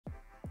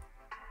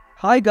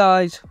Hi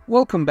guys,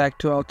 welcome back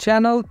to our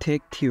channel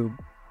TechTube.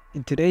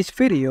 In today's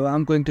video,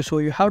 I'm going to show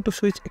you how to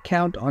switch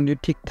account on your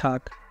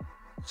TikTok.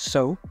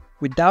 So,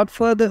 without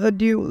further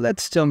ado,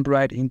 let's jump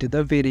right into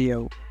the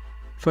video.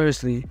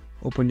 Firstly,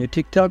 open your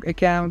TikTok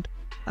account.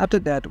 After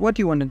that, what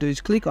you want to do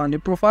is click on the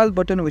profile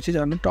button which is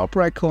on the top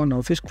right corner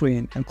of your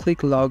screen and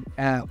click log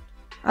out.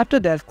 After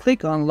that,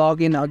 click on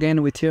login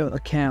again with your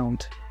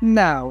account.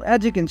 Now,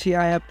 as you can see,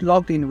 I have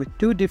logged in with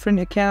two different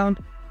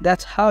accounts.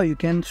 That's how you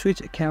can switch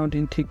account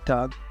in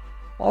TikTok.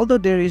 Although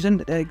there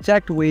isn't an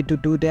exact way to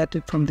do that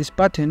from this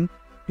button,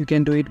 you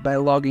can do it by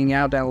logging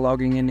out and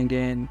logging in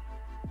again.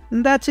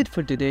 And that's it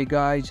for today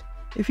guys.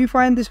 If you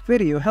find this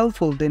video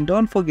helpful, then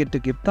don't forget to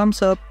give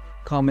thumbs up,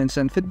 comments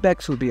and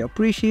feedbacks will be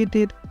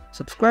appreciated,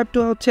 subscribe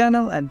to our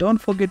channel and don't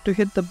forget to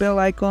hit the bell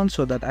icon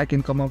so that I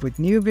can come up with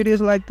new videos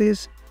like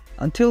this.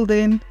 Until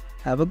then,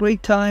 have a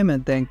great time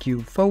and thank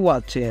you for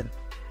watching.